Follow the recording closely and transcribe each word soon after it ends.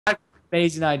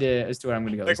amazing idea as to where I'm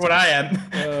gonna go. Look what I am.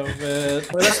 Oh man.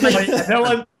 Wait, no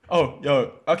one. Oh,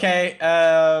 yo. Okay.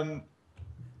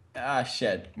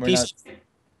 Shit. We're not.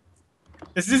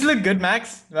 Does this look good,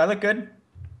 Max? Do I look good?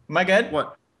 Am I good?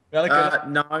 What? Do I look good?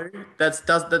 No.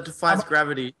 That defies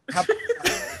gravity.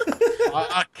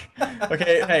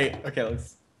 Okay. Hey. Okay.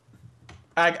 Let's.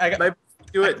 I Maybe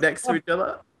do it next to each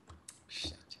other.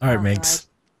 All right, Oh, Minx.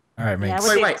 All right, Minx.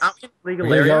 Yeah, Wait. Aren't we in We're legal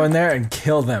gonna go area? in there and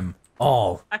kill them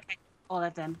all. Okay, all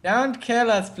of them. Don't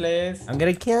kill us, please. I'm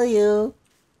gonna kill you.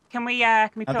 Can we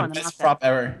put Not on the them best after? prop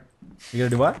ever. You gonna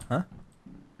do what? Huh?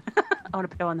 I want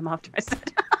to put on them after I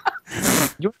said.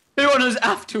 You do on us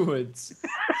afterwards.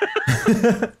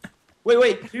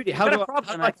 Wait, Judy, how Got a do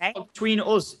problem, I okay? talk between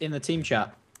us in the team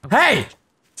chat? Hey!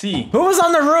 T. Who was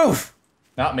on the roof?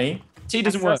 Not me. T I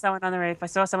doesn't saw work. someone on the roof. I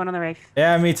saw someone on the roof.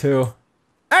 Yeah, me too.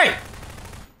 Hey!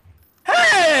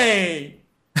 Hey!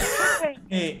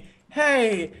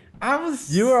 Hey! I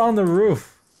was. You were on the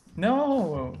roof.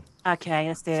 No. Okay,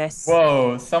 let's do this.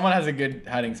 Whoa! Someone has a good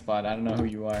hiding spot. I don't know who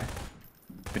you are,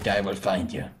 but I will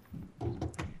find you.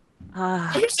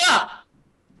 Who's that?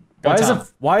 Go, Tom.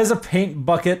 Why is a paint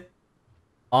bucket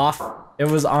off? It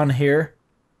was on here.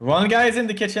 One guy is in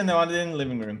the kitchen, the other in the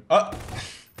living room. Oh.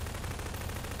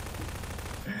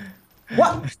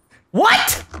 What?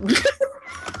 What?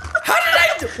 How did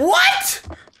I? What?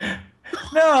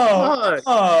 No. Fuck.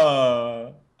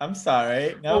 Oh. I'm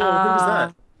sorry. No. Who was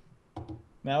that?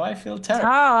 Now I feel terrible.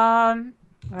 Tom.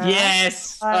 Where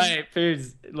Yes. are you? Alright,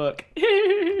 Foos. Look.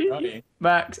 Okay.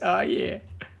 Max, oh yeah.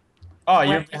 Oh,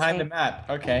 you're Where is behind he? the map.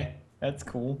 Okay, that's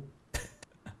cool.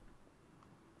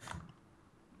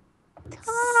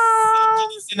 Tom.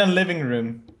 He's in a living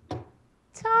room.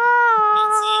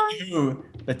 Tom. You,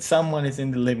 but someone is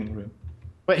in the living room.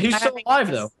 Wait, who's I still don't think alive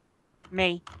it's though?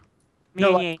 Me. Me No,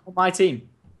 and like, you. on my team.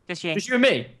 Just you. Just you and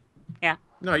me.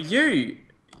 No, you.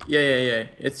 Yeah.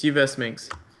 It's you versus Minx.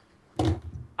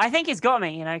 I think he's got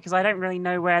me, because I don't really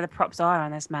know where the props are on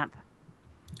this map.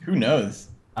 Who knows?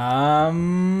 Where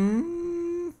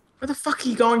the fuck are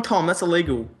you going, Tom? That's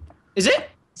illegal. Is it?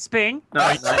 Spoon. No,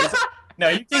 it's No,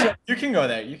 you can go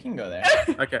there. You can go there.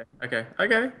 okay.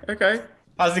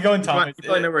 How's it going, You Tom?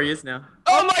 probably know where he is now.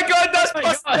 Oh my god, that's Oh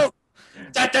my possible!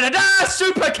 Da da da da!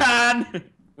 Super can!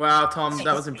 Wow, Tom,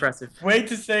 that was impressive. Wait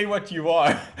to say what you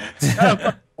are.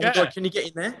 Oh my god, can you get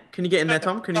in there? Can you get in there,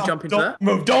 Tom? Can you jump into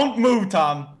that? Don't move,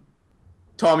 Tom.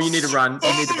 Tom, you need to run.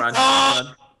 You need to run.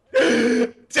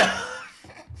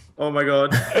 Oh my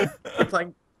god. You're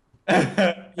playing.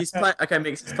 He's playing. Okay,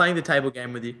 Mix. He's playing the table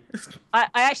game with you. I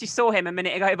actually saw him a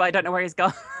minute ago, but I don't know where he's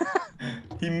gone.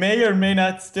 He may or may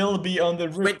not still be on the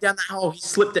He roof. went down that hole. He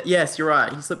slipped it. Yes, you're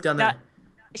right. He slipped down there.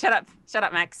 Shut up,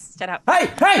 Max. Shut up. Hey!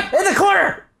 In the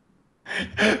corner!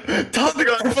 Tom,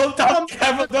 careful, Tom,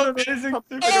 careful, don't do anything.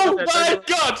 Oh my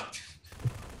god!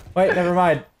 Wait, never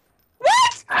mind.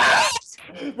 What?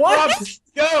 What? Rob,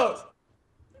 go.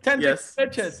 10 Yes.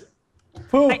 pitches.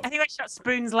 Who? I think I shot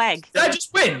Spoon's leg. Did I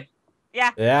just win?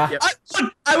 Yeah. Yeah. Yep.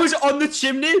 I was on the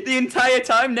chimney the entire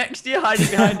time next to you, hiding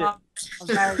behind it. Oh,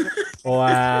 very good.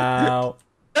 Wow.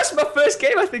 That's my first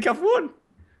game I think I've won.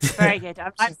 Very good.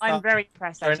 I'm very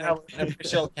impressed, Or actually. an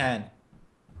official can.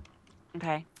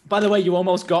 Okay. By the way, you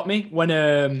almost got me when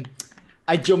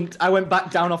I went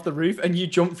back down off the roof and you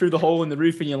jumped through the hole in the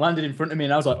roof and you landed in front of me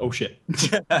and I was like, oh shit.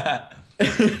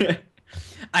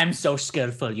 I'm so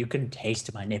skillful, you can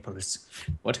taste my nipples.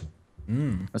 What?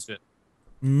 That's it.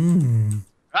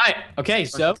 Right, okay,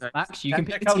 so Okay. Max, you can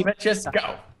pick the Technical team. pitches,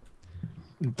 go.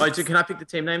 Wait, so can I pick the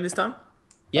team name this time?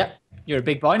 Yep, you're a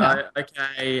big boy now.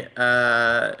 Okay.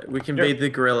 We can be the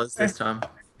gorillas this time.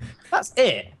 That's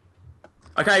it.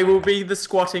 Okay, we'll be the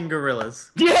squatting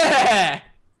gorillas. Yeah!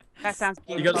 That sounds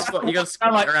You beautiful. gotta squat. You gotta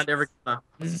squat like- around every corner.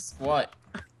 This is what?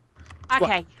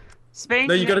 Okay. Spoon,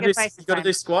 No, you gotta make a do. good face You this gotta time.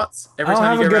 do squats every I don't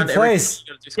time you have go a around good every place. corner,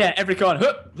 you gotta do Yeah, squats. every corner.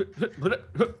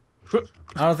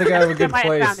 I don't think I have a I good might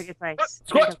have found a place. good place.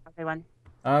 Squat. Make a lovely one.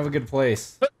 I don't have a good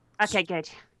place. Okay, good.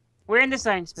 We're in the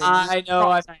zone, Spoon. I know,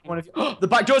 Prop I zone. one of you. The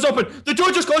back door's open! The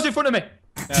door just closed in front of me!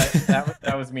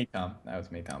 That was me, Tom. That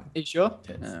was me, Tom. Are you sure?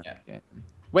 Yes, yeah. Okay.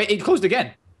 Wait, it closed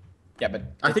again. Yeah, but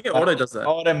I think it auto does that.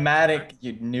 automatic.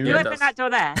 You knew You Yeah, it. it open does. that door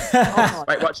there. Oh, God.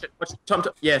 Wait, watch it. Watch it. Tom,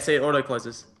 yeah, see, it auto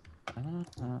closes.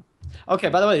 Okay,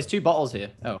 by the way, there's 2 bottles here.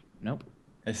 Oh, nope.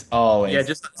 It's always. Yeah,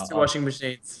 just that's 2 washing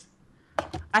machines.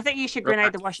 I think you should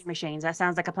grenade the washing machines. That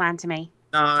sounds like a plan to me.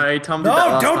 No, Tom did that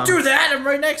last time. that! I'm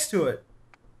right next to it.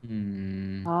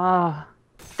 Oh,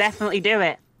 definitely do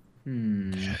it.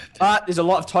 There's a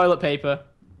lot of toilet paper.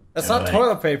 That's not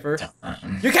toilet paper.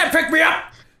 You can't pick me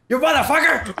up! You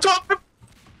motherfucker! Tom,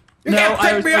 You can't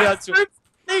pick me up!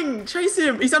 thing. Chase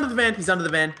him. He's under the van. He's under the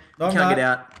van. No, You I'm can't not. get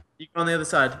out. You go on the other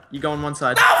side. You go on one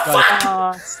side.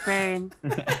 Oh, Spoon.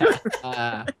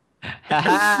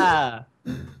 Haha.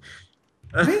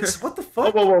 Mitch, what the Whoa,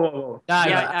 fuck? whoa, whoa, whoa, whoa. Nah, Yeah,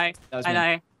 yeah, I that was know. me.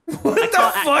 I know. What the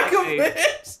can't fuck, actually move.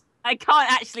 Mitch? I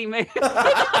can't actually move.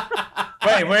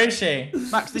 Wait, where is she?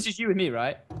 Max, this is you and me,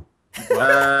 right?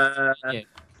 Yeah.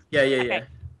 Yeah. Yeah. Okay.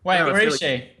 Wait, No, where is Felix.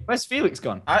 she? Where's Felix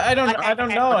gone? I don't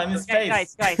Okay, know. I'm in okay,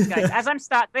 space. guys. As I'm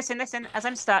stuck, listen. As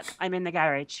I'm stuck, I'm in the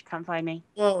garage. Come find me.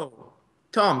 Whoa.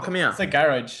 Tom, come here. It's a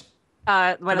garage.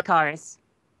 Where the car is.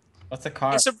 What's a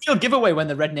car? It's a real giveaway when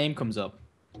the red name comes up.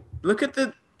 Look at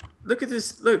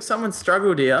this. Look, someone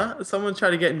struggled here. Someone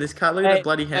tried to get in this car. Look at Hey, the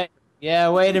bloody hand. hey. Yeah,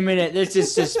 wait a minute. This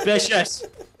is suspicious.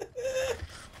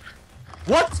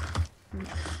 What?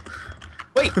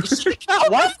 Wait, is she car?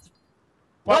 What?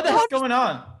 What the is hell? going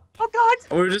on? Oh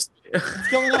God! We were just. What's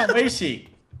going on? Where is she?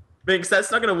 Binks,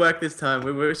 that's not gonna work this time.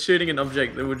 We were shooting an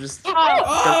object that would just.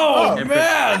 Oh, Oh,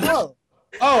 man!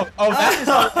 Oh, that is.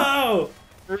 Oh!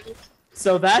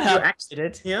 So that You happened. actually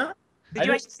did here? Did I you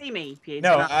don't- actually see me, Piers?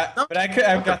 No, No. but I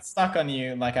got stuck on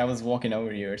you, like I was walking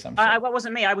over you or something. What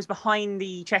wasn't me? I was behind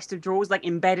the chest of drawers, like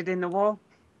embedded in the wall.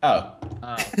 Oh.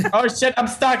 Oh. Oh shit! I'm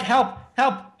stuck. Help!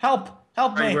 Help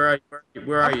me! Where are you?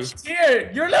 Where are I'm you? here.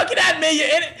 You're looking at me. You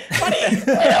idiot! Buddy,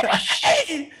 get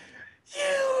away!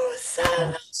 You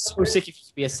son! So sick if you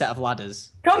could be a set of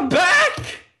ladders. Come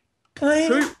back! Please.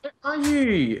 Who where are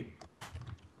you?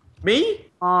 Me?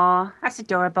 Aw, that's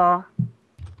adorable.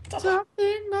 It's adorable.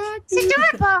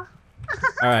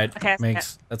 All right, Okay,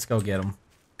 Minx, let's go get him.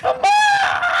 Come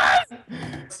on!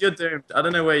 You're doomed. I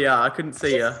don't know where you are. I couldn't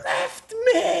see you. Left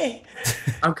me.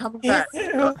 I'm coming back.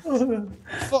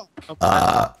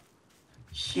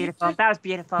 Beautiful. That was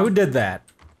beautiful. Who did that?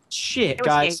 Shit, It was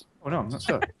guys. Oh no, I'm not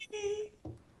sure.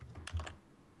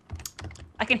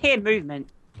 I can hear movement.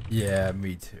 Yeah,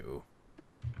 me too.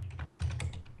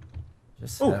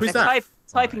 Just Oh, have- who's They're that?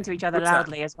 typing to each other What's that?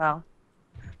 loudly as well.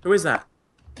 Who is that?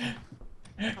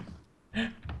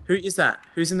 Who is that?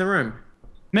 Who's in the room?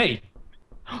 Me.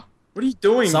 What are you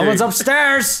doing? Someone's dude?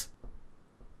 upstairs.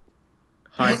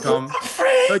 Hi, Tom.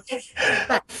 Afraid.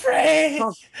 Afraid.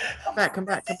 Tom, come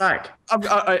back.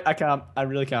 I can't. I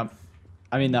really can't.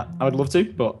 I mean that. I would love to,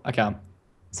 but I can't.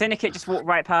 Syndicate just walked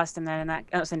right past him there, and that.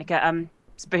 Oh, Syndicate.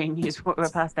 Spoon. You just walked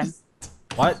right past them.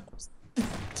 What?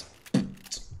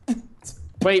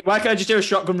 Wait, why can't I just do a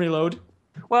shotgun reload?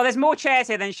 Well, there's more chairs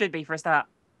here than should be for a start.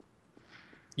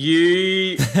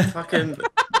 You fucking.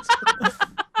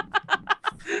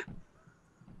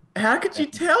 How could you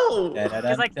tell?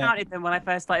 Because I counted them when I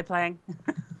first started playing.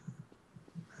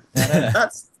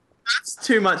 That's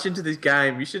too much into this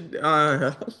game. You should.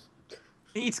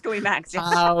 You'd score me max. Yeah.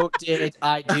 How did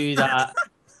I do that?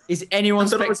 Is anyone I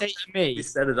thought it was- spectating me? You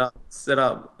set it up. Set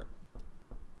up.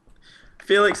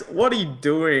 Felix, what are you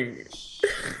doing?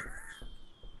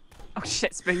 Oh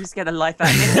shit, Spoon, you scared the life out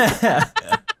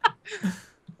of me.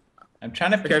 I'm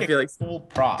trying to pick Okay, a Felix. cool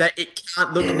prop. That it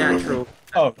can't look natural.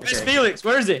 Oh, Where's Okay. Felix?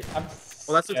 Where is it? I'm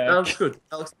Well, that scared. looks good.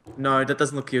 That looks. No, that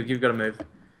doesn't look good. You've got to move.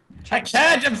 I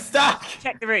can't. I'm stuck.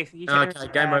 Check the roof. You check the Okay,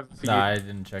 roof. game over for No, you. I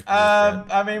didn't check. this yet.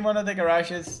 I'm in one of the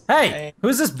garages. Hey,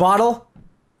 who's this bottle?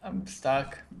 I'm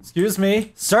stuck. Excuse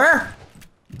me, sir.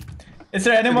 Is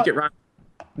there Did anyone? you get run?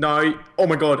 No. Oh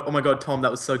my god, Tom, that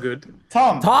was so good.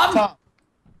 Tom. Tom?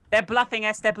 They're bluffing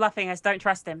us. They're bluffing us. Don't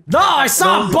trust him. No, I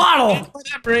saw a bottle.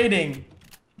 Collaborating.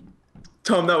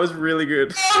 Tom, that was really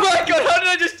good. Oh my god, how did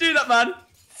I just do that, man?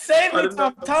 Save I me, don't know.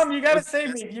 Tom. Tom, you gotta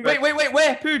save me. You Wait,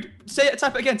 where? Pood, say it,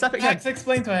 type it again, Max,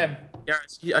 explain to him. Yeah,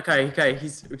 okay. I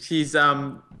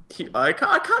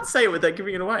can't say it without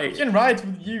giving it away. He can ride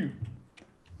with you.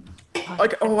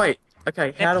 Okay. Oh wait.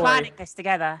 Okay. They're How do planning this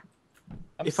together.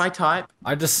 If I type,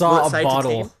 I just Will saw it a say to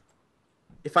bottle. team?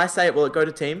 if I say it, will it go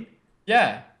to team?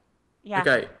 Yeah. Yeah.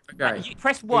 Okay. You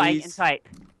press Y and Please. type.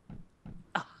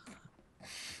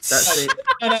 That's it.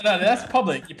 No, that's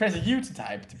public. You press U to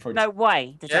type. No,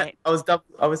 Y to Yeah. type.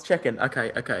 I was checking.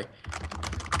 Okay.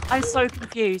 I'm so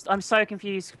confused.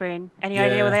 Spoon. Any Yeah.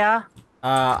 idea where they are?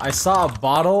 I saw a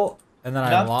bottle and then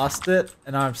I Nope. lost it,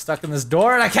 and now I'm stuck in this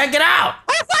door and I can't get out.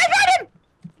 Oh, I found him!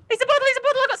 He's a bottle.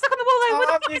 I got stuck on the wall though. Where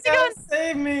the fuck you is he going? gotta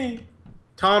save me.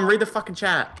 Tom, read the fucking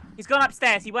chat. He's gone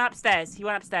upstairs. He went upstairs. Went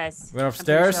I'm pretty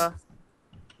upstairs? sure.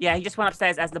 Yeah, he just went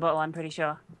upstairs as the bottle, I'm pretty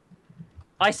sure.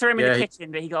 I saw him in Yeah, the he-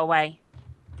 kitchen, but he got away.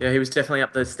 Yeah, he was definitely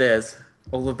up those stairs.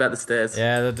 All about the stairs.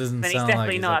 Yeah, that doesn't Then he's sound like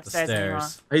definitely he's not up the upstairs anymore.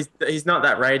 stairs. He's not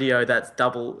that radio that's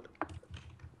double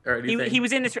or anything. He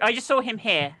was in this. I just saw him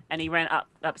here, and he ran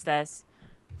upstairs.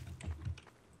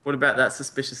 What about that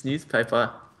suspicious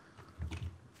newspaper?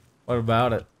 What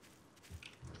about it?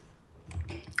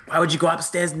 Why would you go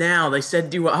upstairs now? They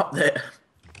said you were up there.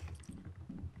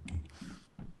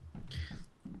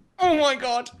 Oh my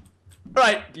god.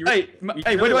 Right. Hey,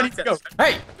 where do I need to go?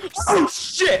 Hey! Oh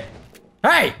shit!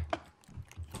 Hey!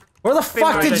 Where the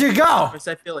fuck did you go? Go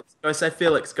save Felix. Go save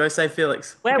Felix. Go save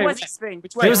Felix. Where Okay, was he, Spoon?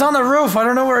 Which He was on the roof. I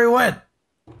don't know where he went.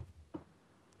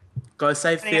 Go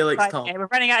save Felix, Tom. Yeah, we're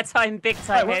running out of time, big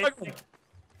time. Right, here. where am I going?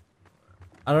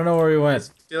 I don't know where he went. Is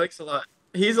Felix alive?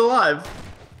 He's alive.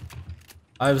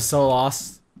 I was so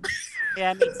lost.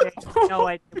 Yeah, me too. No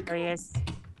idea where he is.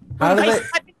 How did I've they?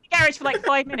 been in the garage for like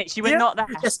 5 minutes. You were not there.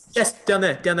 Yes, down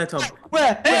there, Tom.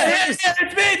 Where?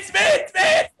 It's me!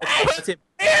 That's him.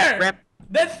 Here! Ramp.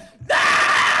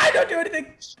 Don't do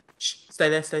anything. Shh, stay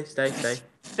there, stay.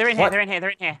 They're in here. What? They're in here.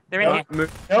 They're in here. They're in here.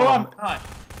 Move. No, I'm not.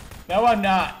 No, I'm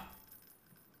not.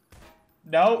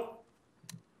 No.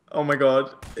 Oh my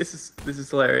god, this is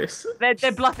hilarious.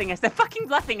 They're bluffing us. They're fucking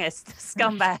bluffing us.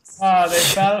 Scumbags. Oh, they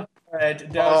fell for it.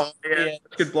 Oh yeah,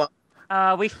 good bluff.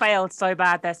 We failed so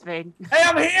bad, there, Spoon. Hey,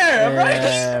 I'm here. I'm right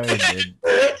Yeah, we did.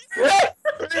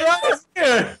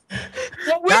 here.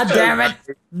 God damn it!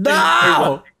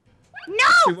 No!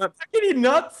 No! How can he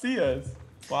not see us?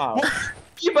 Wow.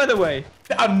 You, by the way.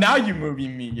 Now you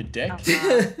moving me, you dick.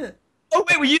 Oh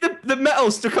wait, were you the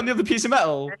metal stuck on the other piece of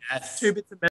metal? Yes. 2 bits of